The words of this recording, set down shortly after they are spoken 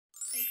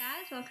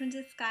welcome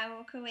to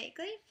Skywalker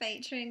Weekly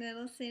featuring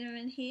Little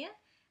Cinnamon here,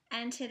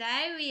 and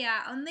today we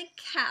are on the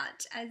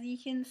couch as you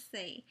can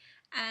see,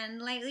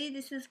 and lately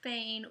this has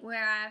been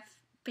where I've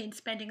been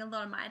spending a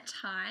lot of my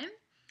time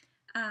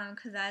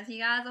because as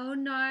you guys all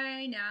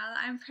know, now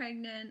that I'm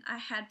pregnant, I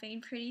had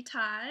been pretty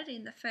tired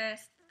in the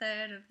first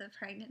third of the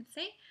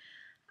pregnancy.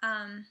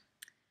 I'm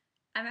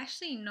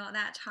actually not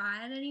that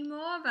tired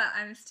anymore, but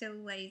I'm still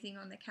lazing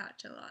on the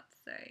couch a lot,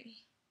 so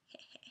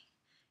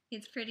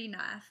it's pretty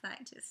nice,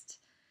 like just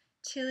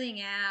chilling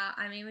out.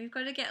 I mean, we've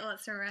got to get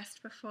lots of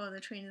rest before the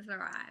twins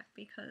arrive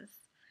because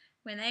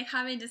when they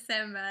come in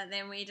December,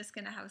 then we're just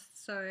going to have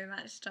so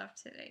much stuff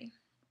to do.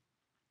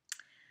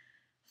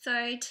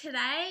 So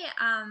today,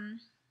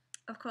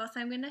 of course,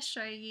 I'm going to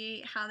show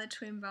you how the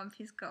twin bump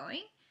is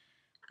going.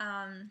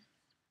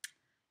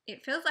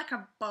 It feels like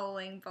a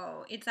bowling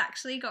ball. It's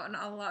actually gotten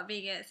a lot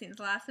bigger since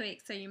last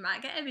week, so you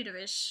might get a bit of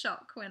a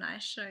shock when I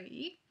show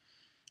you.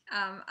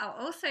 I'll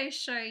also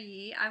show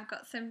you, I've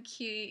got some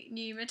cute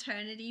new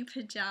maternity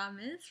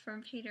pyjamas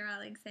from Peter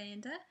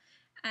Alexander,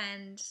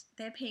 and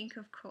they're pink,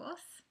 of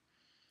course.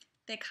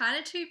 They're kind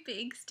of too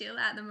big still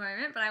at the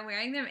moment, but I'm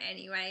wearing them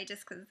anyway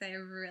just because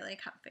they're really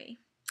comfy.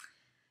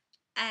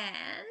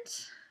 And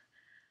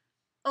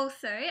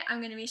also, I'm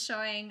going to be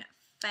showing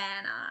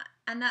fan art,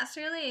 and that's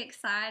really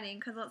exciting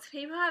because lots of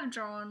people have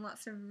drawn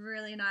lots of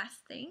really nice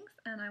things,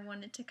 and I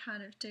wanted to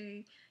kind of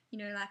do, you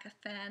know, like a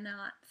fan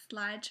art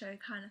slideshow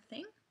kind of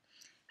thing.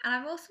 And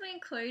I've also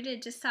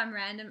included just some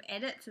random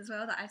edits as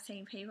well that I've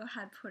seen people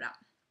had put up.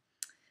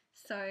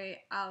 So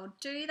I'll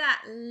do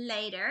that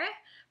later,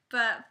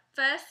 but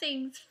first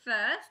things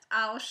first,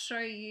 I'll show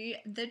you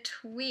the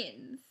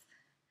twins.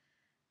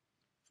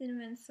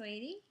 Cinnamon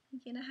sweetie,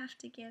 you're gonna have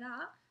to get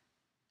up.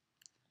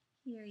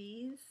 Here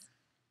he is,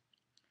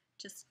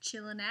 just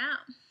chilling out.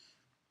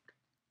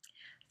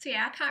 So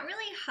yeah, I can't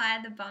really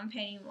hide the bump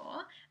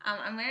anymore.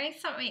 I'm wearing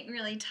something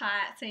really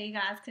tight so you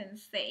guys can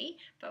see,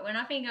 but when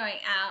I've been going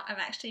out, I've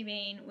actually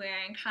been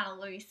wearing kind of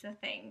looser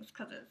things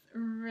because it's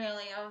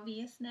really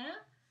obvious now.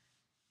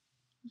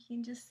 You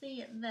can just see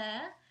it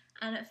there,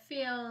 and it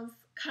feels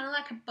kind of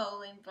like a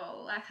bowling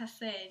ball, like I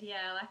said,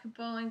 yeah, like a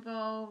bowling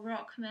ball,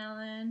 rock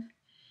melon.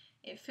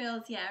 It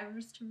feels, yeah,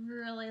 just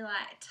really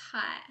like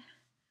tight.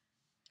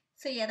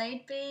 So yeah,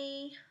 they'd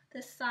be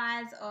the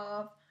size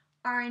of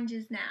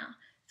oranges now.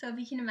 So if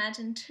you can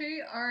imagine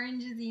 2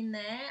 oranges in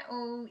there,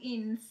 all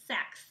in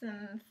sacks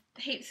and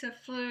heaps of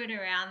fluid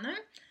around them,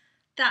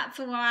 that's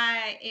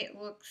why it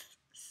looks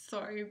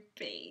so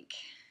big.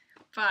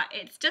 But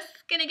it's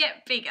just gonna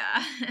get bigger.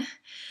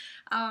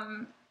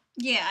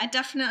 Yeah, I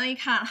definitely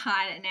can't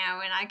hide it now.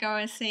 When I go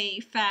and see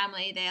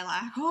family, they're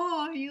like,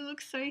 oh, you look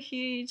so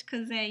huge,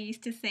 because they're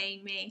used to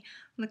seeing me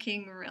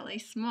looking really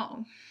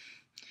small.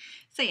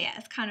 So yeah,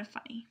 it's kind of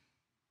funny.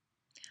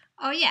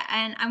 Oh yeah,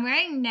 and I'm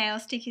wearing nail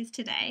stickers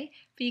today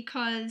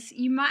because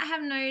you might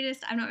have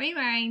noticed I've not been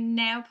wearing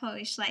nail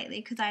polish lately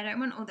because I don't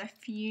want all the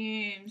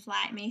fumes,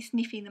 like me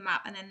sniffing them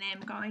up and then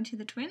them going to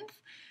the twins.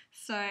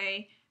 So,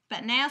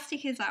 but nail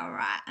stickers are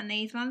alright, and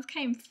these ones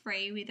came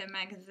free with a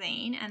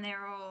magazine, and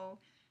they're all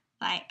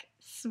like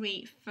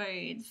sweet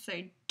foods,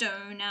 so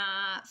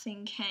donuts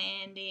and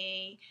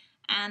candy,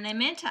 and they're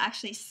meant to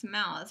actually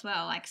smell as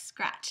well, like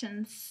scratch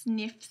and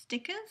sniff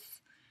stickers.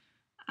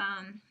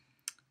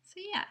 So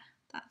yeah,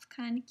 that's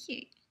kind of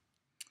cute.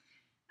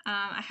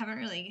 I haven't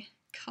really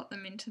cut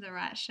them into the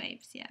right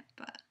shapes yet,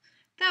 but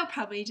they'll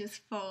probably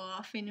just fall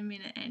off in a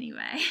minute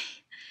anyway.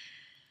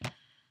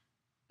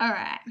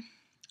 Alright.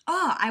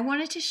 Oh, I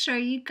wanted to show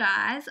you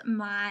guys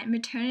my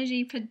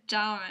maternity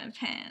pajama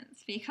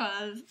pants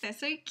because they're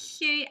so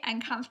cute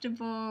and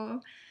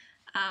comfortable.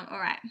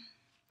 Alright,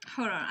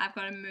 hold on, I've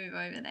got to move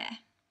over there.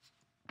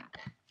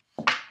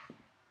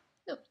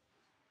 Oh,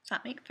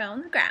 something fell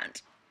on the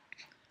ground.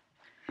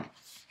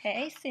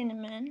 Hey,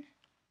 Cinnamon.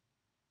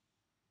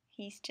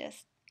 He's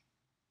just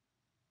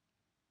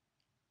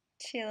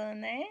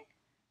chilling there.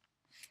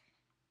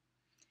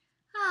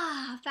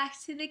 Back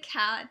to the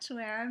couch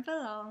where I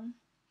belong.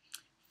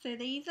 So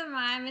these are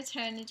my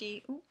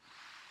maternity... Ooh,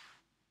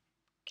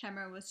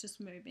 camera was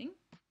just moving.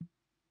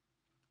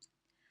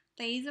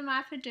 These are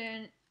my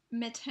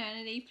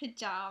maternity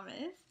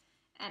pajamas,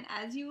 and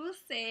as you will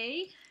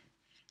see,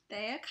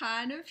 they are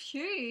kind of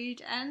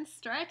huge and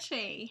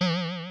stretchy.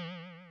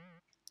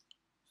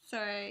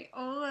 So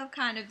all of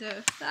kind of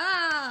the...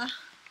 I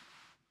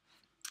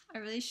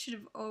really should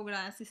have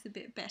organised this a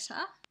bit better.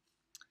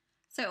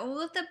 So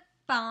all of the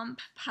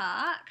bump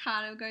part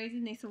kind of goes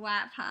in this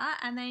white part,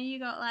 and then you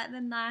got like the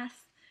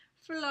nice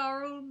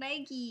floral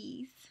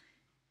leggies.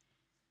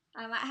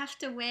 I might have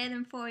to wear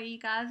them for you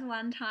guys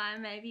one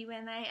time, maybe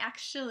when they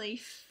actually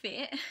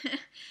fit,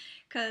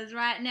 because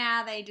right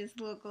now they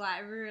just look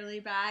like really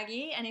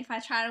baggy, and if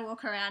I try to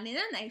walk around in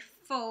them they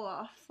fall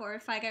off, or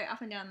if I go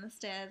up and down the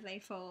stairs they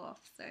fall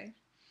off. So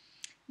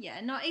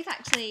yeah, not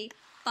exactly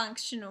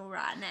functional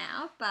right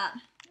now, but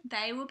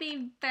they will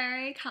be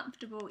very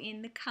comfortable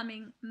in the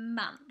coming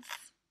months.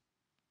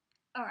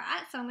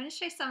 Alright, so I'm going to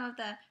show some of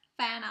the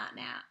fan art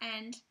now,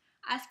 and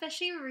I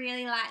especially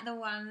really like the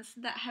ones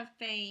that have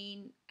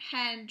been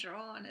hand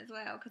drawn as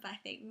well, because I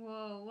think,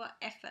 whoa, what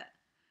effort.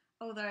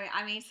 Although,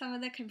 I mean, some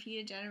of the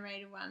computer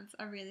generated ones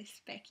are really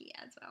specky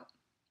as well.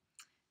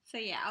 So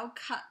yeah, I'll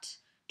cut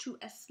to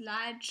a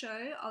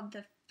slideshow of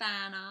the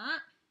fan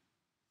art.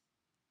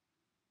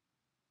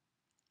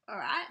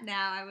 Alright,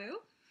 now I will.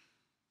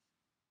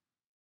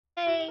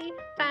 Hey,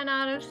 fan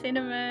art of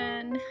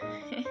Cinnamon.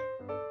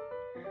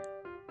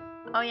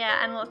 Oh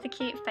yeah, and lots of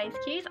cute face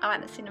cues. I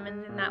like the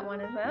cinnamons in that one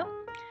as well.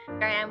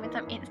 Here I am with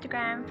some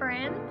Instagram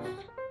friends.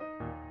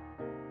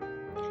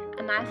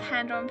 A nice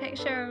hand-drawn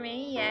picture of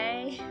me,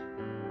 yay.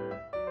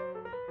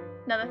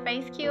 Another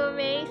face cue of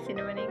me,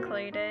 cinnamon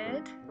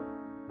included.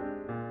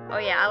 Oh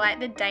yeah, I like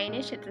the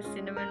Danish, it's a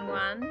cinnamon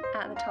one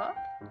at the top.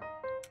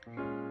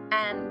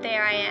 And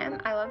there I am,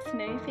 I love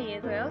Snoopy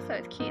as well, so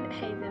it's cute that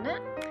he's in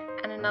it.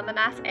 And another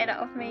nice edit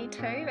of me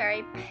too,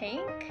 very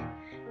pink.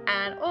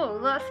 And oh,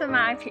 lots of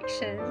my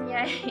pictures,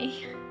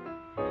 yay.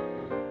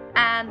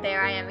 And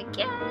there I am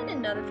again,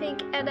 another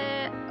pink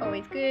edit,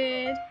 always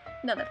good.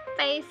 Another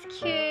face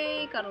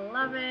cue, gotta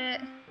love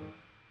it.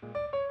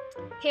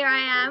 Here I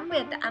am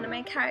with the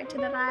anime character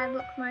that I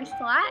look most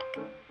like.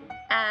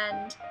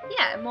 And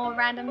yeah, more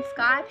random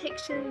sky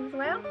pictures as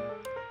well.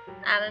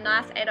 And a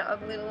nice edit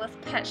of Littlest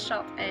Pet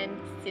Shop and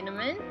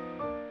Cinnamon.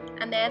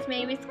 And there's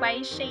me with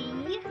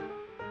Squishy.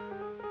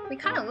 We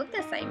kind of look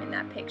the same in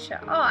that picture.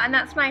 Oh, and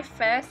that's my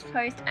first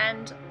post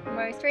and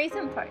most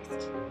recent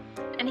post.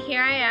 And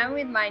here I am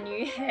with my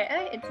new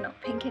hair. It's not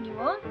pink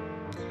anymore.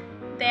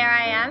 There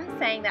I am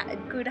saying that a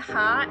good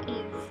heart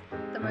is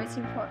the most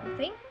important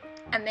thing.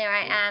 And there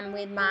I am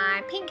with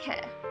my pink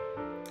hair.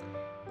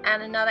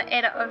 And another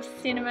edit of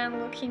Cinnamon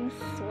looking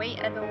sweet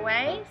as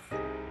always.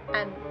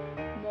 And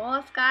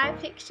more sky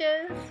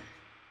pictures.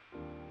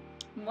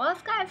 More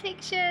sky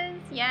pictures.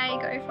 Yay,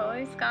 go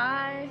follow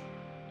Sky.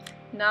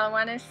 Another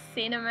one is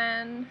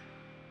Cinnamon.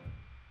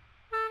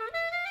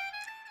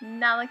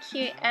 Another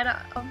cute edit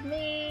of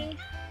me.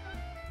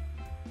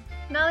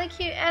 Another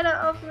cute edit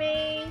of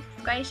me.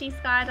 Squishy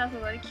Sky does a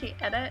lot of cute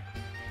edits.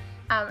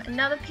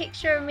 Another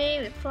picture of me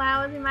with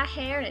flowers in my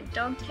hair and a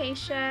dog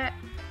t-shirt.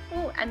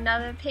 Oh,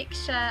 another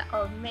picture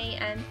of me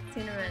and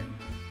Cinnamon.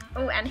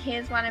 Oh, and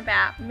here's one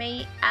about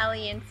me,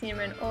 Ali and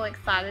Cinnamon all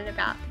excited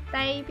about the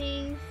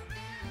babies.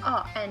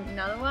 Oh, and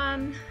another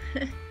one.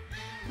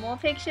 More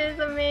pictures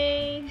of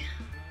me.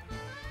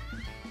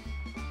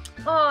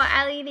 Oh,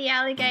 Ali the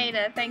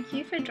alligator, thank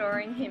you for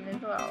drawing him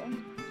as well.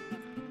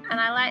 And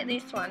I like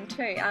this one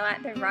too, I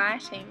like the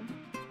writing.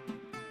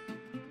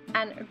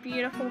 And a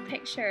beautiful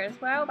picture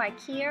as well by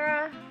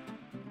Kira.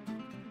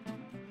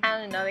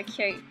 And another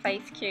cute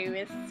face cue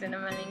with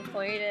Cinnamon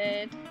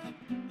included.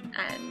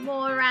 And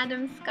more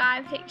random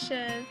sky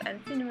pictures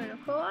and Cinnamon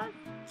of course.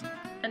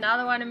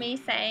 Another one of me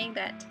saying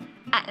that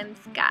I am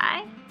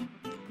Sky.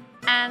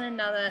 And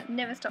another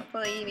Never Stop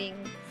Believing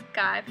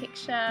Sky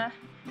picture.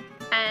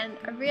 And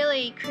a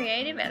really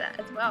creative edit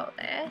as well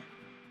there.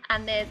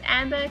 And there's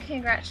Amber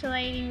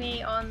congratulating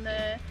me on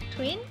the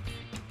twins.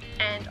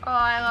 And oh,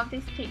 I love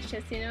this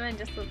picture, Cinnamon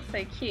just looks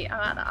so cute, I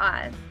like the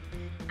eyes.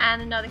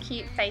 And another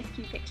cute face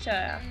cue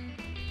picture.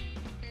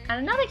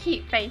 And another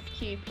cute face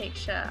cue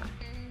picture.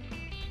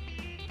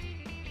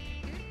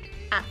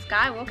 At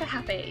Skywalker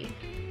Happy.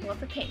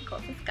 Lots of pink,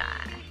 lots of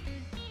sky.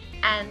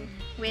 And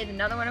with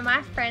another one of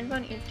my friends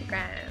on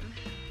Instagram.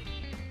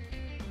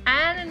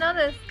 And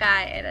another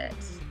sky edit.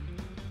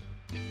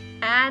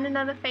 And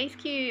another face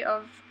cue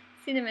of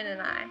Cinnamon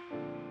and I.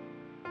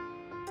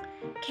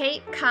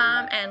 Keep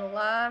calm and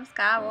love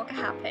Skywalker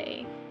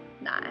Happy.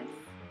 Nice.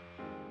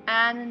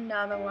 And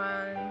another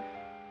one.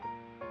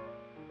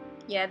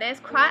 Yeah, there's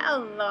quite a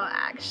lot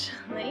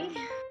actually.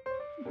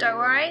 Don't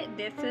worry,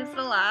 this is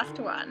the last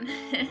one.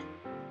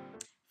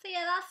 So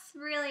yeah, that's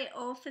really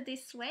all for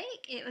this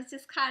week. It was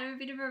just kind of a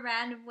bit of a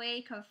random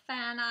week of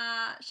fan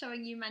art,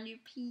 showing you my new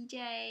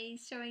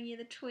PJs, showing you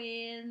the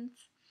twins.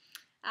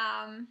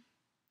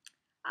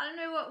 I don't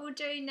know what we'll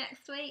do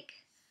next week.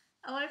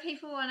 A lot of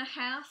people want a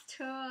house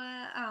tour,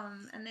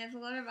 and there's a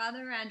lot of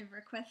other random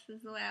requests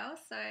as well,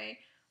 so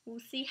we'll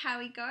see how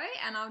we go,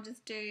 and I'll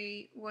just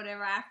do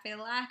whatever I feel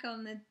like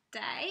on the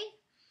day.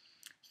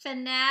 For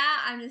now,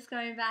 I'm just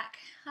going back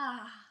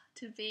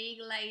to being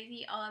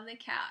lazy on the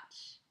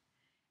couch.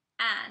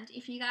 And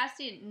if you guys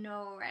didn't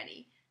know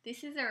already,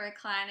 this is a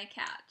recliner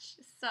couch,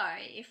 so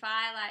if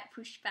I like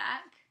push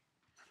back,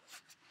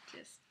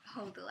 just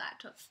hold the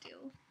laptop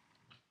still,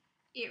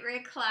 it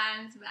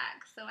reclines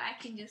back so I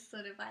can just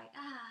sort of like,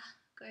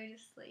 go to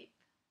sleep.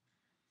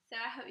 So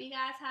I hope you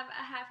guys have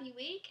a happy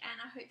week, and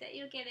I hope that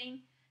you're getting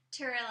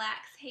to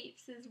relax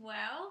heaps as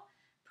well.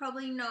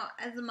 Probably not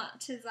as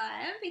much as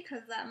I am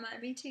because that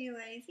might be too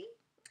lazy,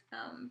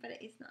 but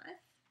it is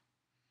nice.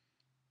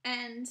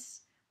 And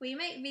we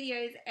make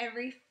videos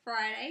every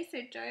Friday, so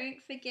don't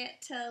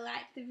forget to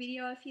like the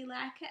video if you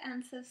like it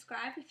and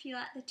subscribe if you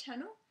like the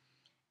channel.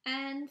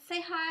 And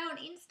say hi on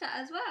Insta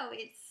as well.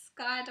 It's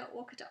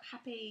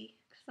sky.walker.happy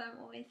because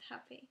I'm always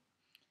happy.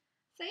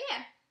 So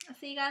yeah, I'll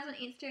see you guys on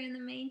Insta in the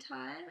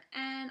meantime,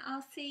 and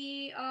I'll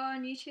see you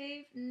on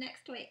YouTube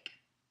next week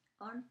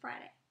on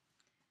Friday.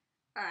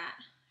 Alright,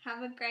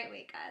 have a great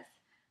week, guys.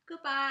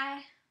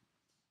 Goodbye.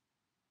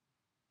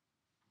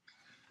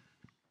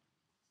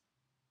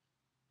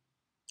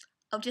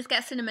 I'll just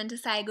get Cinnamon to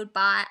say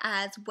goodbye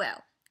as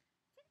well.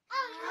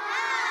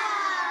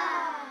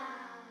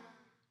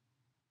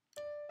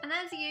 And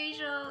as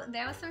usual,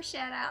 there were some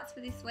shout outs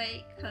for this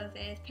week because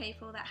there's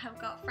people that have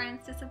got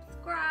friends to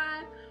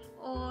subscribe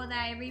or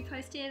they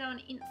reposted on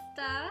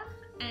Insta.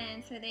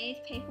 And so these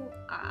people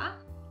are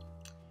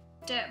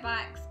Dirt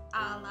Bikes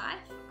Are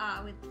Life,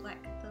 with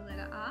like the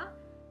letter R,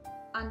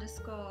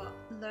 _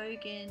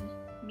 Logan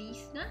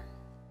Meisner.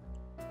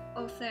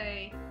 Also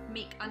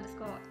Mick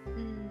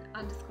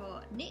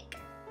 _ Nick.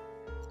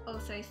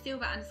 Also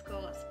Silver _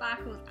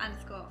 Sparkles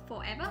 _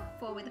 Forever,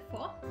 4 with a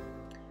 4.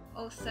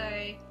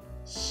 Also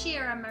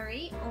Shira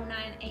Marie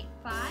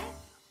 0985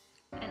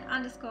 and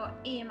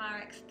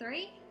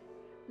 _EMRX3,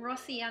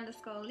 Rossi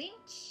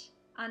 _Lynch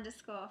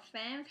 _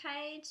 fan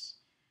page,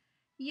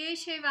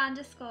 YouTube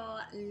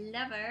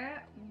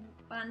 _lover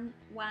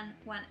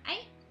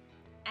 1118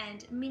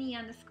 and Mini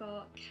 _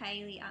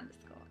 Kaylee and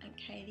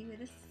Kaylee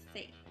with a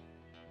C.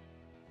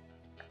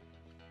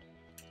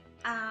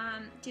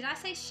 Did I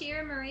say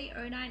Shira Marie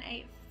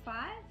 0985?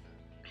 I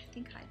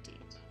think I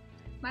did.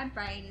 My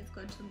brain is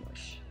good to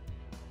mush.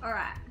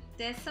 Alright,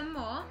 there's some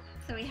more.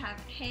 So we have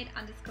head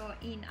 _in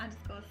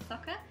 _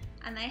 soccer,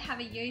 and they have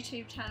a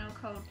YouTube channel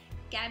called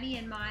Gabby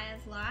and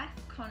Maya's Life,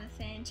 Connor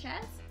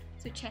Sanchez.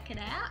 So check it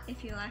out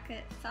if you like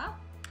it, sub.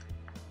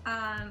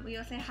 We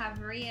also have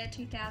Ria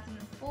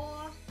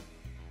 2004,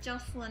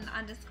 Jocelyn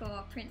 _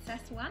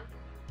 Princess1.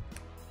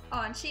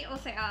 Oh, and she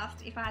also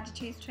asked if I had to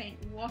choose between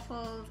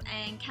waffles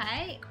and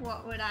cake,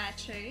 what would I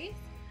choose?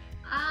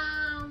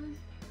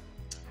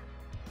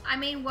 I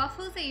mean,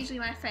 waffles are usually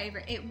my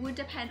favourite. It would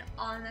depend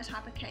on the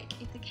type of cake.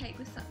 If the cake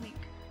was something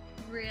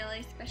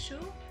really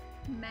special,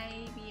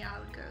 maybe I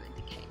would go with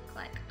the cake.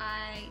 Like,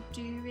 I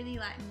do really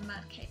like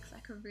mud cakes,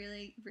 like a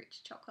really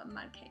rich chocolate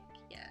mud cake,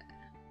 yeah.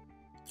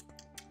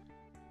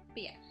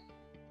 But yeah,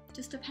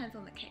 just depends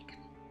on the cake.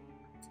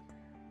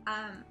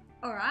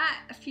 Alright,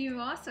 a few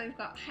more. So we've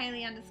got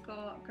Hayley _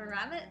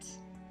 Gravit.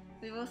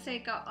 We've also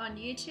got on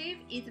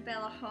YouTube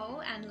Isabella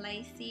Hall and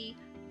Lacey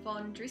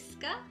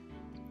Vondriska.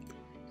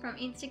 From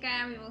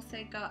Instagram, we've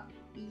also got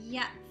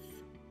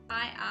Yats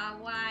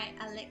IRY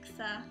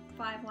Alexa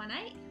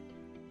 518,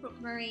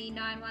 Rookmarie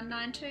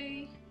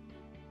 9192,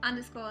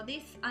 _this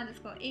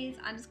 _is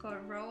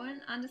 _Rowan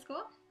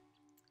 _.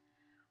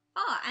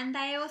 Oh, and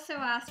they also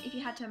asked if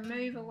you had to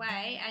move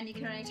away and you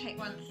could only take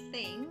one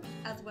thing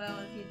as well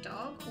as your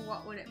dog,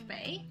 what would it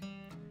be?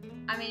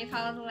 I mean, if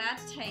I was allowed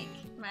to take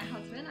my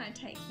husband, I'd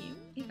take him.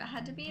 If it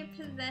had to be a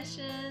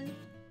possession,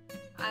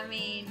 I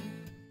mean,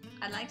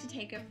 I'd like to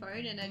take a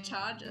phone and a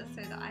charger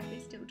so that I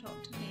could still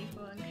talk to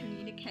people and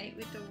communicate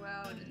with the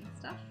world and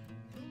stuff.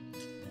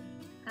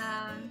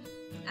 And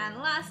the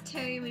last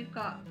two, we've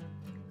got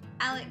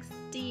Alex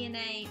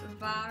DNA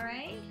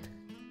Vare.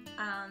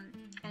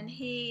 And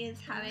he is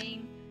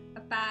having a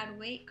bad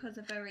week because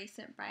of a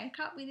recent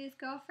breakup with his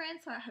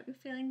girlfriend, so I hope you're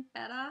feeling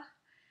better.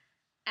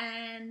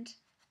 And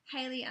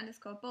Hayley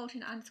 _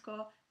 Bolton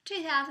 _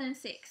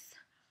 2006.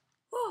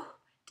 Woo!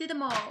 Did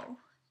them all.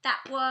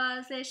 That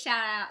was the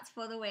shout outs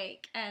for the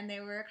week, and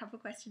there were a couple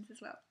of questions as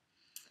well.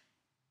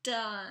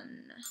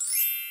 Done.